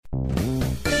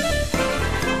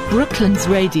Brooklands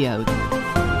Radio.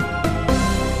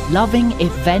 Loving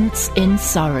events in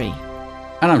Surrey.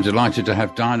 And I'm delighted to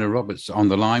have Diana Roberts on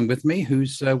the line with me,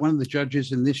 who's one of the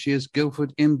judges in this year's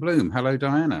Guildford in Bloom. Hello,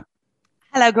 Diana.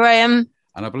 Hello, Graham.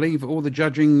 And I believe all the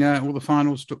judging, all the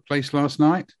finals took place last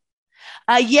night?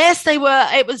 Yes, they were.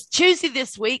 It was Tuesday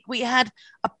this week. We had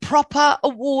a proper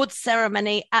awards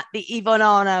ceremony at the Yvonne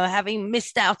Arnaud, having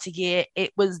missed out a year.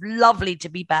 It was lovely to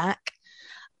be back.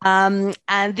 And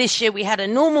this year we had a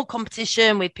normal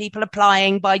competition with people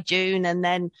applying by June, and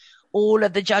then all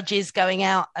of the judges going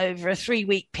out over a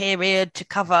 3-week period to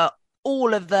cover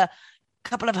all of the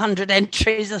couple of hundred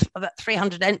entries, about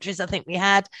 300 entries I think we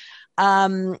had,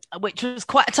 which was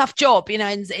quite a tough job. You know,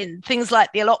 in things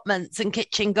like the allotments and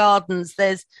kitchen gardens,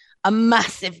 there's a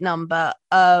massive number.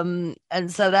 And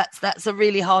so that's a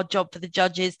really hard job for the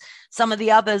judges. Some of the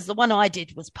others, the one I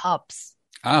did was pubs.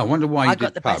 I wonder why you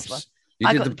got did pubs. Best one.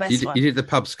 You did the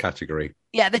pubs category.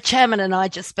 Yeah, the chairman and I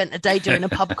just spent a day doing a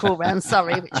pub crawl around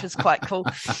Surrey, which was quite cool.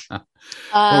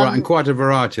 All right, and quite a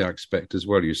variety, I expect, as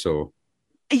well, you saw.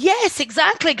 Yes,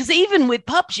 exactly, because even with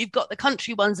pubs, you've got the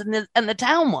country ones and the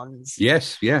town ones.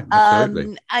 Yes, yeah,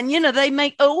 absolutely. And, you know,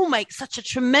 they all make such a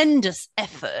tremendous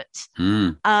effort.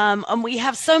 And we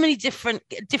have so many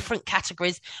different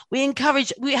categories. We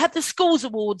had the schools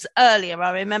awards earlier.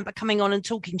 I remember coming on and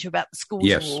talking to you about the schools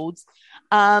awards.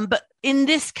 But in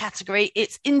this category,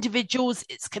 it's individuals,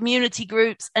 it's community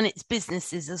groups, and it's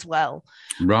businesses as well.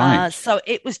 Right. So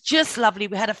it was just lovely.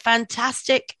 We had a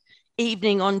fantastic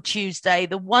evening on Tuesday.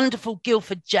 The wonderful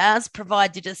Guildford Jazz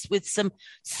provided us with some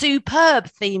superb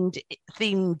themed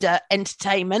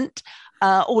entertainment,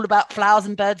 all about flowers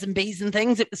and birds and bees and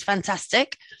things. It was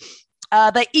fantastic.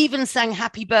 They even sang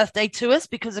happy birthday to us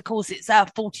because, of course, it's our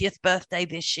 40th birthday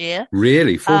this year.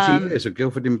 Really? 40 years of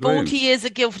Guildford in Bloom? 40 years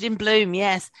of Guildford in Bloom,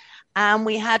 yes. And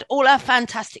we had all our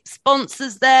fantastic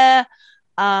sponsors there,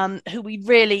 who we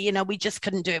really, you know, we just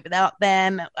couldn't do it without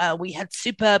them. We had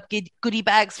superb goodie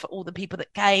bags for all the people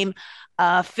that came,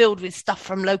 filled with stuff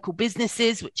from local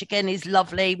businesses, which, again, is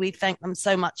lovely. We thank them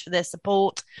so much for their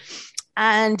support.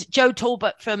 And Joe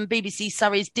Talbot from BBC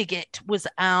Surrey's Dig It was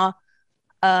our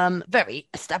very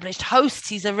established host.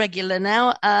 He's a regular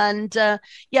now. And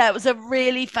it was a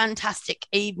really fantastic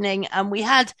evening. And we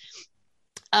had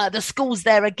the schools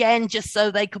there again, just so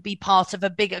they could be part of a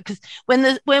bigger, because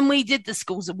when we did the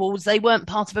schools awards, they weren't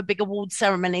part of a big award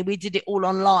ceremony. We did it all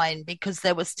online because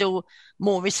there were still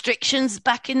more restrictions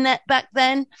back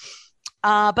then.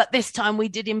 But this time we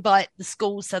did invite the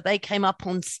schools, so they came up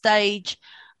on stage.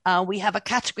 We have a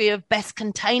category of Best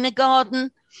Container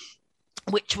Garden,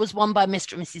 which was won by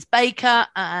Mr. and Mrs. Baker,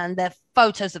 and their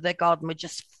photos of their garden were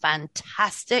just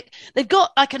fantastic. They've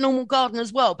got like a normal garden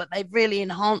as well, but they've really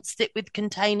enhanced it with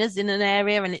containers in an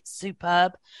area, and it's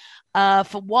superb.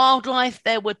 For wildlife,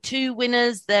 there were 2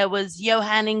 winners. There was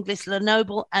Johan Inglis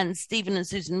Lenoble and Stephen and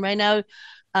Susan Reynaud.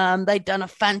 They'd done a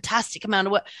fantastic amount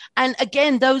of work. And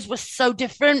again, those were so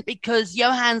different because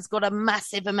Johan's got a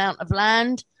massive amount of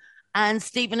land and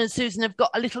Stephen and Susan have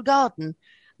got a little garden.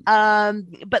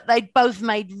 But they both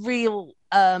made real,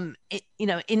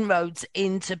 inroads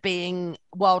into being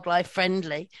wildlife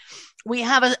friendly. We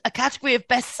have a category of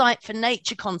best site for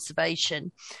nature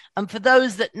conservation. And for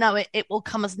those that know it, it will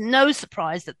come as no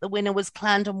surprise that the winner was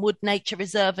Clandon Wood Nature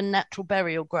Reserve and Natural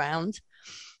Burial Ground,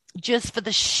 just for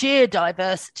the sheer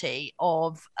diversity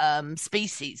of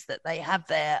species that they have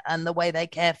there and the way they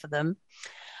care for them.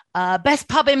 Best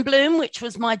pub in Bloom, which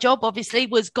was my job, obviously,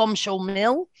 was Gomshall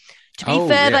Mill. To be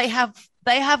fair, yes.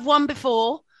 They have won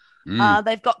before.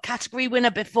 They've got category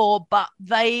winner before, but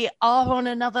they are on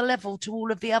another level to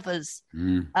all of the others.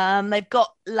 They've got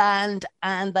land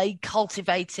and they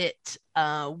cultivate it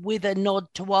with a nod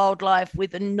to wildlife,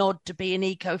 with a nod to being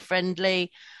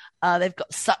eco-friendly. They've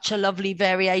got such a lovely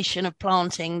variation of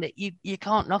planting that you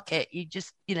can't knock it. You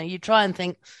just, you try and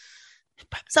think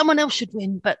someone else should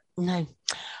win, but no.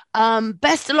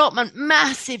 Best allotment,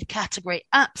 massive category,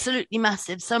 absolutely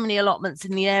massive. So many allotments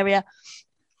in the area.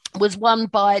 Was won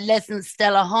by Les and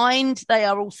Stella Hind. They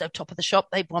are also top of the shop.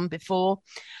 They've won before.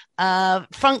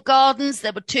 Front gardens,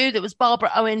 there were 2. There was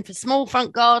Barbara Owen for small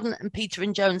front garden and Peter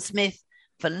and Joan Smith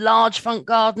for large front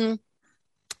garden.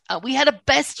 We had a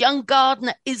best young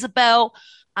gardener, Isabel,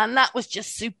 and that was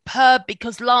just superb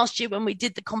because last year when we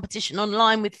did the competition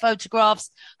online with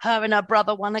photographs, her and her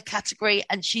brother won a category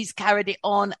and she's carried it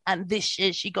on. And this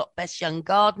year she got best young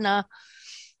gardener.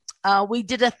 We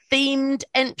did a themed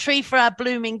entry for our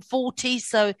Blooming 40.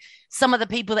 So some of the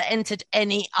people that entered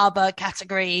any other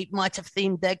category might have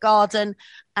themed their garden.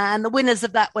 And the winners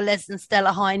of that were Les and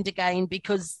Stella Hind again,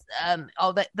 because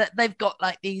they've got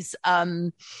like these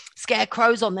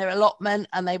scarecrows on their allotment,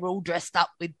 and they were all dressed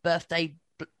up with birthday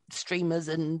streamers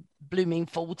and Blooming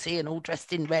 40 and all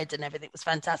dressed in red and everything. It was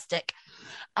fantastic.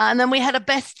 And then we had a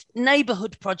best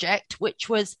neighbourhood project, which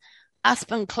was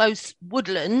Aspen Close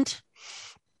Woodland.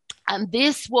 And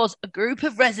this was a group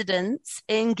of residents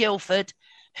in Guildford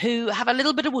who have a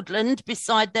little bit of woodland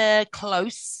beside their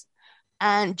close.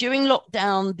 And during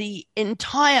lockdown, the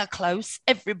entire close,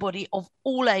 everybody of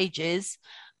all ages,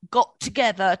 got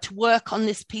together to work on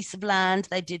this piece of land.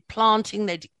 They did planting,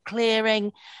 they did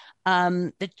clearing.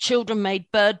 The children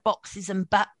made bird boxes and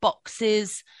bat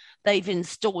boxes. They've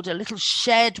installed a little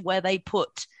shed where they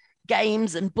put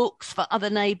games and books for other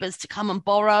neighbours to come and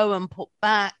borrow and put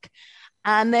back.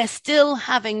 And they're still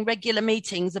having regular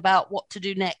meetings about what to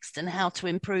do next and how to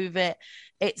improve it.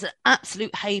 It's an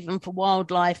absolute haven for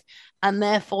wildlife. And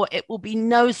therefore, it will be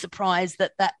no surprise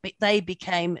that they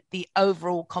became the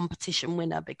overall competition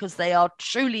winner, because they are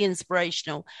truly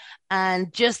inspirational.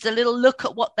 And just a little look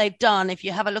at what they've done. If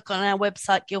you have a look on our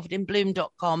website,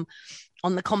 guildfordinbloom.com,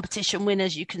 on the competition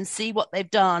winners, you can see what they've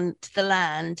done to the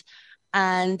land.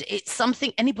 And it's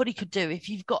something anybody could do. If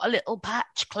you've got a little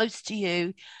patch close to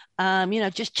you,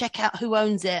 just check out who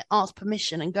owns it, ask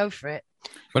permission and go for it.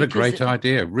 What a great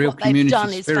idea. Real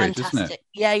community spirit, isn't it?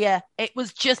 Yeah. It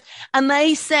was just, and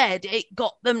they said it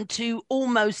got them to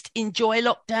almost enjoy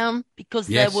lockdown, because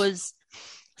there was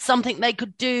something they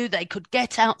could do. They could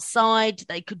get outside.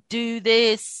 They could do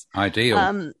this.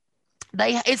 Ideal.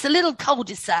 It's a little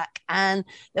cul-de-sac, and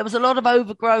there was a lot of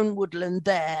overgrown woodland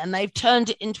there, and they've turned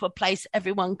it into a place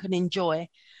everyone can enjoy.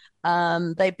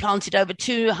 They planted over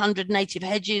 200 native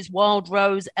hedges, wild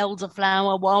rose,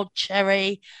 elderflower, wild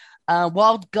cherry,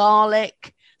 wild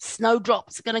garlic.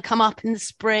 Snowdrops are going to come up in the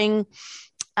spring,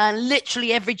 and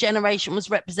literally every generation was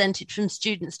represented, from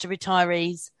students to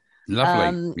retirees.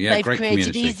 Lovely. They've great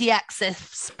created community. easy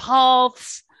access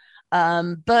paths,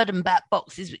 bird and bat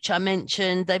boxes, which I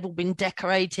mentioned. They've all been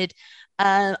decorated.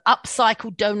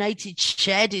 Upcycled donated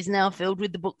shed is now filled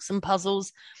with the books and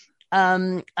puzzles.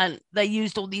 And they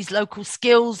used all these local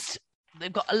skills.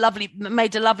 They've got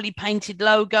made a lovely painted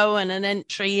logo and an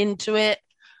entry into it.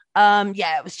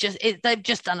 It was they've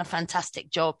just done a fantastic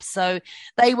job. So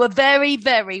they were very,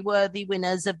 very worthy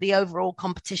winners of the overall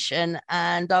competition.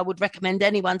 And I would recommend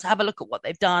anyone to have a look at what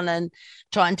they've done and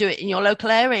try and do it in your local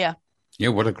area. Yeah,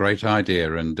 what a great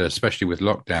idea. And especially with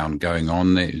lockdown going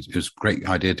on, it was a great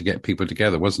idea to get people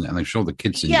together, wasn't it? And I'm sure the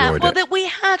kids enjoyed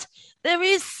it. There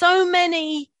is so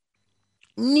many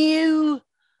new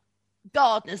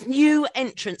gardeners, new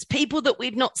entrants, people that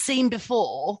we've not seen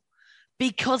before,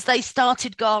 because they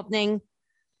started gardening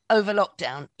over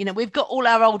lockdown. We've got all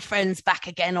our old friends back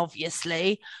again,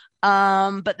 obviously,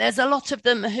 but there's a lot of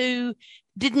them who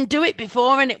didn't do it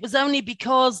before, and it was only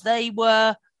because they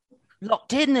were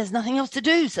locked in. There's nothing else to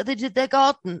do, so they did their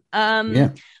garden.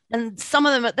 And some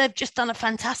of them, they've just done a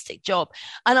fantastic job.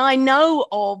 And I know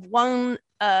of one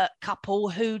couple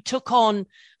who took on,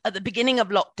 at the beginning of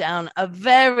lockdown, a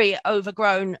very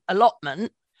overgrown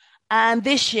allotment, and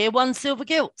this year won Silver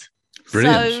Gilt.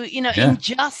 Brilliant. So, in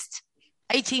just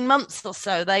 18 months or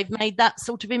so, they've made that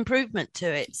sort of improvement to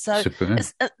it. So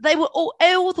they were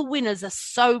all the winners are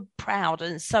so proud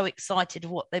and so excited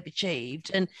of what they've achieved.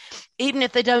 And even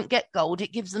if they don't get gold,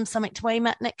 it gives them something to aim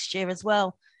at next year as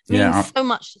well. It means so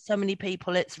much to so many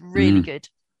people. It's really good.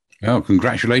 Oh,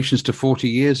 congratulations to 40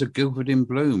 years of Guildford in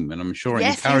Bloom. And I'm sure it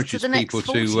encourages people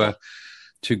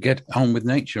to get on with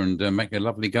nature and make a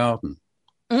lovely garden.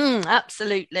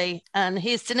 Absolutely. And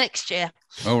here's to next year.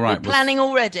 All right. We're planning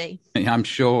already. I'm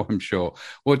sure.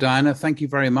 Well, Diana, thank you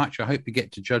very much. I hope you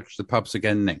get to judge the pubs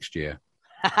again next year.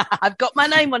 I've got my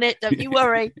name on it. Don't you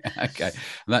worry. Okay.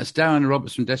 That's Diana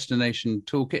Roberts from Destination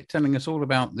Toolkit telling us all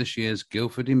about this year's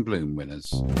Guildford in Bloom winners.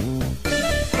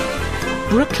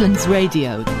 Brooklands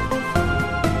Radio.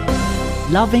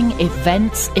 Loving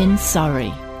events in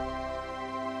Surrey.